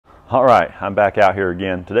All right, I'm back out here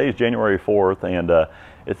again. Today is January 4th, and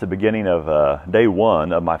it's the beginning of day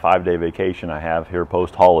one of my 5-day vacation I have here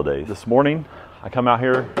post-holidays. This morning, I come out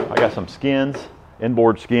here, I got some skins,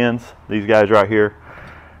 inboard skins. These guys right here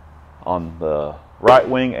on the right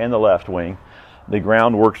wing and the left wing. The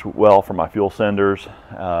ground works well for my fuel senders.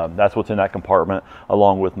 That's what's in that compartment,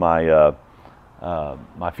 along with my,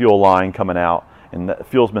 my fuel line coming out. And the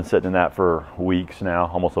fuel's been sitting in that for weeks now,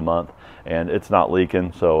 almost a month, and it's not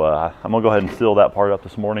leaking. So I'm gonna go ahead and seal that part up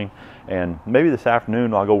this morning, and maybe this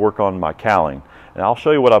afternoon I'll go work on my cowling. And I'll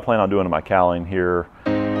show you what I plan on doing to my cowling here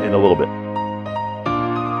in a little bit.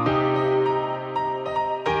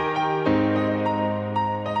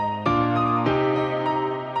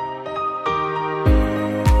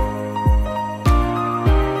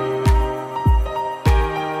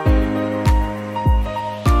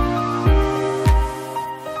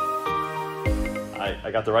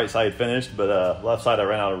 I got the right side finished, but left side I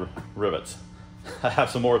ran out of rivets. I have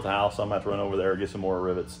some more at the house, so I'm gonna have to run over there and get some more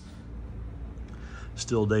rivets.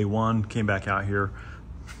 Still day one, came back out here,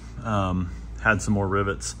 had some more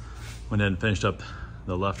rivets, went ahead and finished up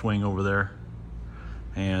the left wing over there.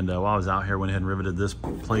 And while I was out here, went ahead and riveted this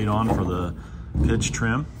plate on for the pitch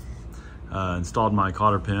trim, installed my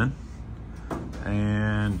cotter pin,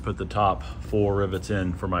 and put the top 4 rivets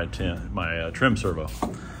in for my trim servo.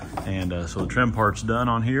 And so the trim part's done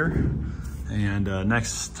on here, and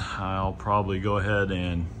next I'll probably go ahead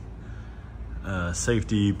and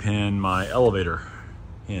safety pin my elevator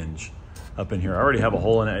hinge up in here. I already have a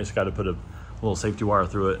hole in it. I just got to put a little safety wire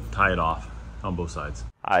through it, tie it off on both sides.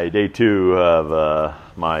 Day 2 of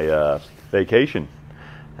my vacation,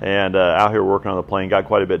 and out here working on the plane. Got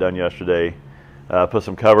quite a bit done yesterday. Put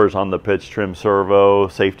some covers on the pitch trim servo,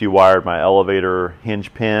 safety wired my elevator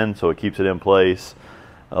hinge pin so it keeps it in place,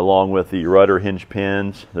 along with the rudder hinge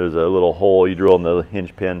pins. There's a little hole you drill in the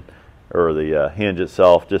hinge pin, or the hinge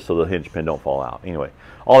itself, just so the hinge pin don't fall out. Anyway,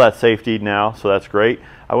 all that's safety now, so that's great.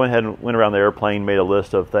 I went ahead and went around the airplane, made a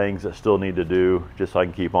list of things that still need to do, just so I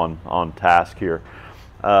can keep on task here.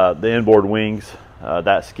 The inboard wings,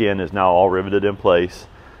 that skin is now all riveted in place.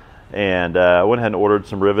 And I went ahead and ordered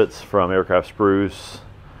some rivets from Aircraft Spruce,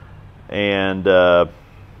 and a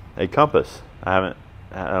compass. I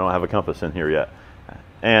don't have a compass in here yet.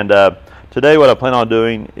 And today what I plan on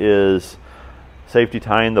doing is safety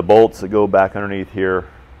tying the bolts that go back underneath here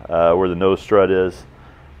where the nose strut is.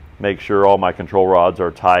 Make sure all my control rods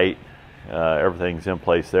are tight, everything's in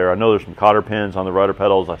place there. I know there's some cotter pins on the rudder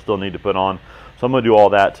pedals I still need to put on, so I'm going to do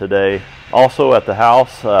all that today. Also at the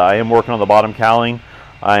house, I am working on the bottom cowling.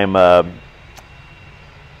 I'm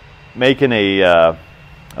making a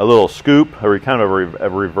little scoop, kind of a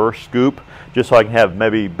reverse scoop, just so I can have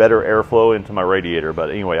maybe better airflow into my radiator. But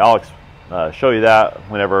anyway, I'll show you that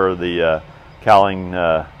whenever the cowling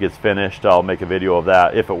gets finished. I'll make a video of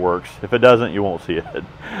that if it works. If it doesn't, you won't see it.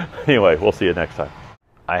 Anyway, we'll see you next time.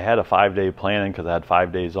 I had a 5-day plan because I had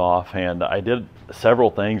 5 days off, and I did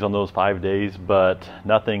several things on those 5 days, but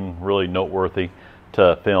nothing really noteworthy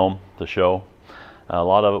to film, to show. A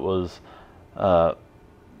lot of it was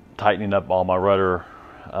tightening up all my rudder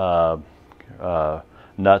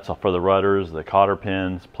nuts for the rudders, the cotter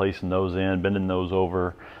pins, placing those in, bending those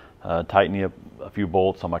over, tightening up a few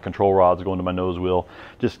bolts on my control rods going to my nose wheel,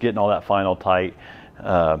 just getting all that final tight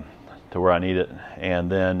to where I need it. And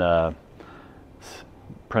then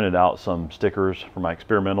printed out some stickers for my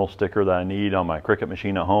experimental sticker that I need on my Cricut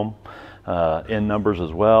machine at home. In numbers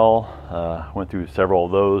as well. Went through several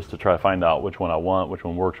of those to try to find out which one I want, which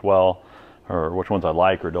one works well, or which ones I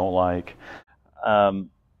like or don't like.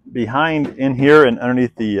 Behind in here and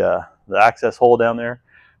underneath the access hole down there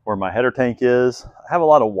where my header tank is, I have a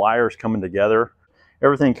lot of wires coming together,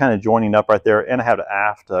 everything kind of joining up right there, and I have the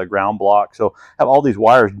aft ground block, so I have all these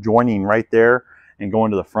wires joining right there and going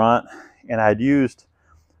to the front. And I had used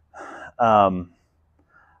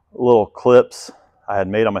little clips I had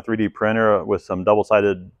made on my 3D printer with some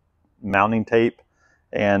double-sided mounting tape,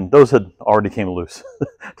 and those had already came loose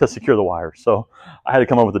to secure the wires. So I had to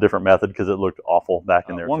come up with a different method because it looked awful back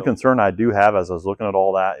in there. One concern I do have as I was looking at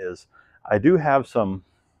all that is I do have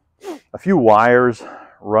a few wires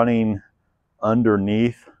running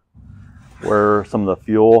underneath where some of the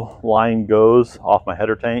fuel line goes off my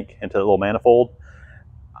header tank into the little manifold.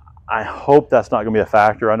 I hope that's not going to be a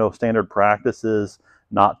factor. I know standard practice is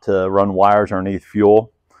not to run wires underneath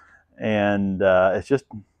fuel, and it's just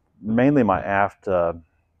mainly my aft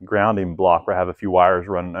grounding block where I have a few wires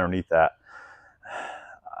running underneath that.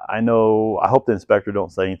 I hope the inspector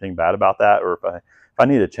don't say anything bad about that, or if I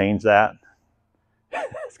need to change that,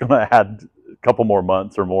 it's going to add a couple more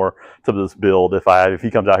months or more to this build if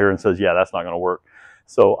he comes out here and says, yeah, that's not going to work.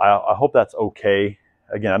 So I hope that's okay.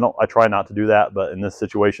 Again, I try not to do that, but in this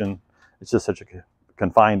situation, it's just such a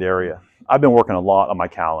confined area. I've been working a lot on my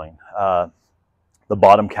cowling. The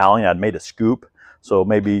bottom cowling, I'd made a scoop, so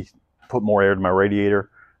maybe put more air to my radiator.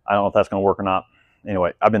 I don't know if that's going to work or not.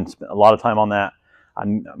 Anyway, I've been spending a lot of time on that.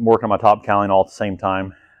 I'm working on my top cowling all at the same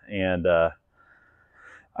time, and I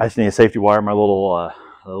just need a safety wire, my little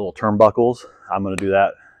turnbuckles. I'm going to do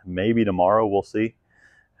that maybe tomorrow. We'll see.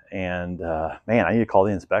 And man, I need to call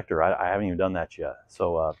the inspector. I haven't even done that yet.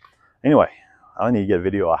 So anyway, I need to get a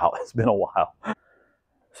video out. It's been a while.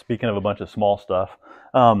 Speaking of a bunch of small stuff,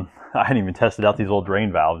 I hadn't even tested out these little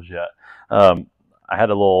drain valves yet. I had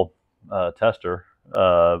a little tester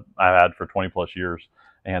I've had for 20 plus years,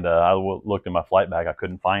 and I looked in my flight bag. I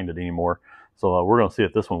couldn't find it anymore. So we're going to see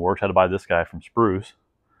if this one works. I had to buy this guy from Spruce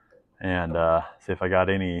and see if I got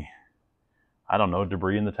any, I don't know,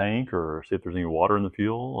 debris in the tank, or see if there's any water in the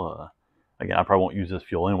fuel. Again, I probably won't use this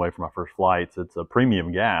fuel anyway for my first flights. It's a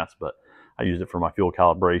premium gas, but I used it for my fuel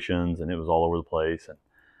calibrations, and it was all over the place. And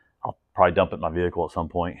I'll probably dump it in my vehicle at some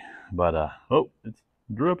point. But oh, it's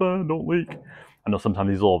dripping, don't leak. I know sometimes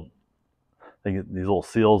these little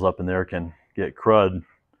seals up in there can get crud.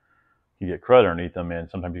 You get crud underneath them, and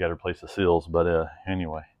sometimes you got to replace the seals. But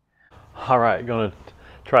anyway, all right, going to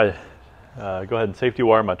try. Go ahead and safety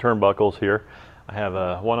wire my turnbuckles here. I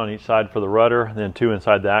have one on each side for the rudder, and then two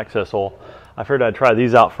inside the access hole. I figured I'd try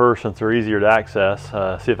these out first since they're easier to access,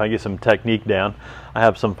 see if I can get some technique down. I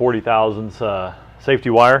have some 40,000s safety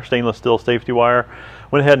wire, stainless steel safety wire.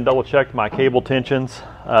 Went ahead and double checked my cable tensions.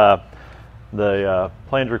 The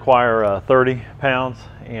planes require 30 pounds,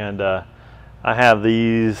 and I have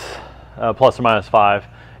these plus or minus 5,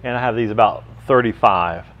 and I have these about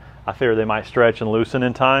 35. I figure they might stretch and loosen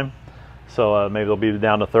in time. So maybe they'll be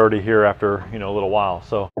down to 30 here after, you know, a little while.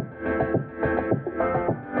 So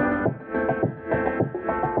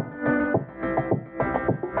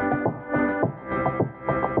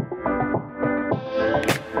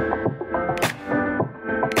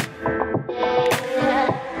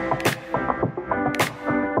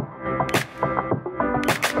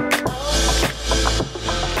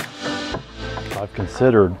I've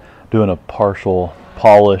considered doing a partial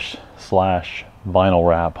polish slash vinyl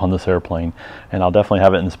wrap on this airplane, and I'll definitely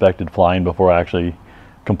have it inspected flying before I actually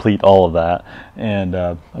complete all of that. And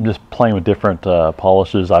I'm just playing with different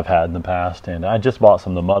polishes I've had in the past, and I just bought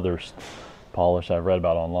some of the Mother's polish I've read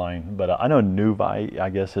about online. But I know Nuvite, I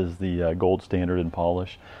guess, is the gold standard in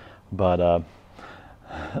polish, but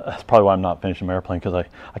that's probably why I'm not finishing my airplane, because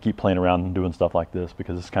I keep playing around and doing stuff like this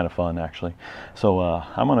because it's kind of fun actually. So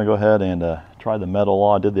I'm going to go ahead and try the metal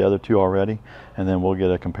law. I did the other two already, and then we'll get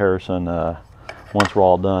a comparison once we're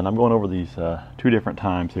all done. I'm going over these 2 different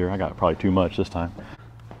times here. I got probably too much this time.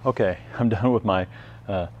 Okay, I'm done with my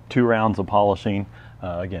 2 rounds of polishing.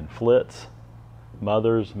 Again, Flitz,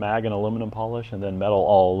 Mother's mag and aluminum polish, and then metal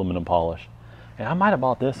all aluminum polish. And I might have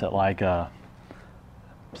bought this at like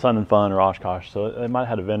Sun and Fun or Oshkosh, so they might have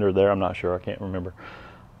had a vendor there. I'm not sure. I can't remember.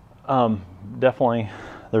 Definitely,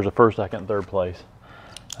 there's a first, second, third place.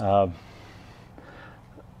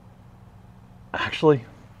 Actually,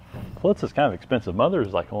 Flitz is kind of expensive. Mother's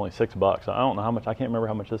is like only $6. I don't know how much. I can't remember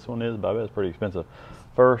how much this one is, but I bet it's pretty expensive.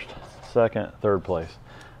 First, second, third place.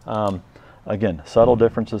 Again, subtle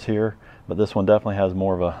differences here, but this one definitely has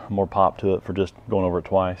more pop to it for just going over it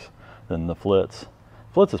twice than the Flitz.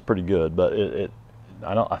 Flitz is pretty good, but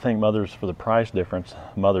I think Mother's, for the price difference,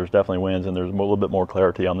 Mother's definitely wins, and there's a little bit more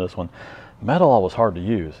clarity on this one. Metal was hard to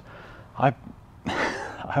use. I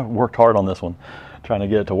worked hard on this one, trying to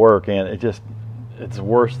get it to work, and it's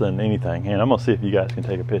worse than anything. And I'm gonna see if you guys can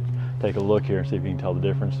take a look here and see if you can tell the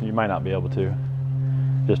difference. You might not be able to,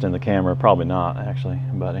 just in the camera, probably not actually.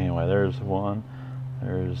 But anyway, there's one,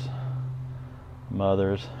 there's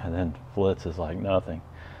Mother's, and then Flitz is like nothing.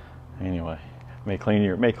 Anyway, may clean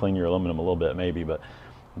your aluminum a little bit maybe, but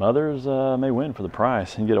Mother's may win for the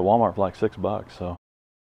price. You can get it at Walmart for like $6. So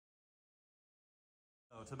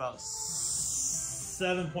it's about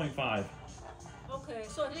 7.5. Okay,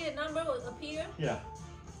 so the number will appear? Yeah.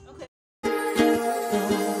 Okay.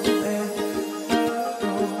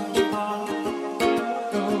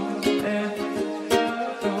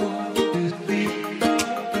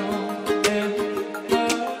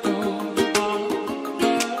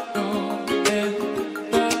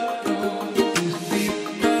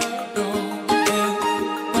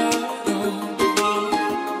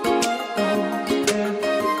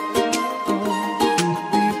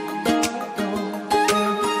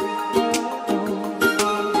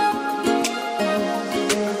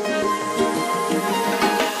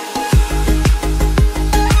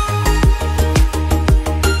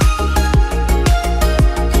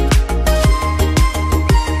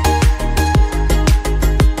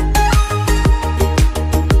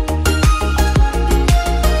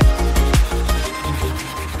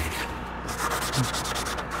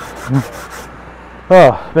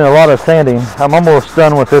 Oh, it's been a lot of sanding. I'm almost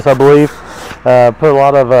done with this, I believe. Put a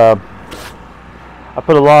lot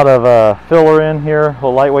of filler in here, a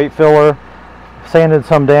little lightweight filler. Sanded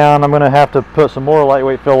some down. I'm going to have to put some more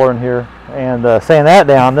lightweight filler in here and sand that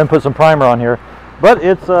down, then put some primer on here. But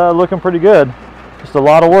it's looking pretty good. Just a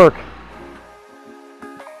lot of work.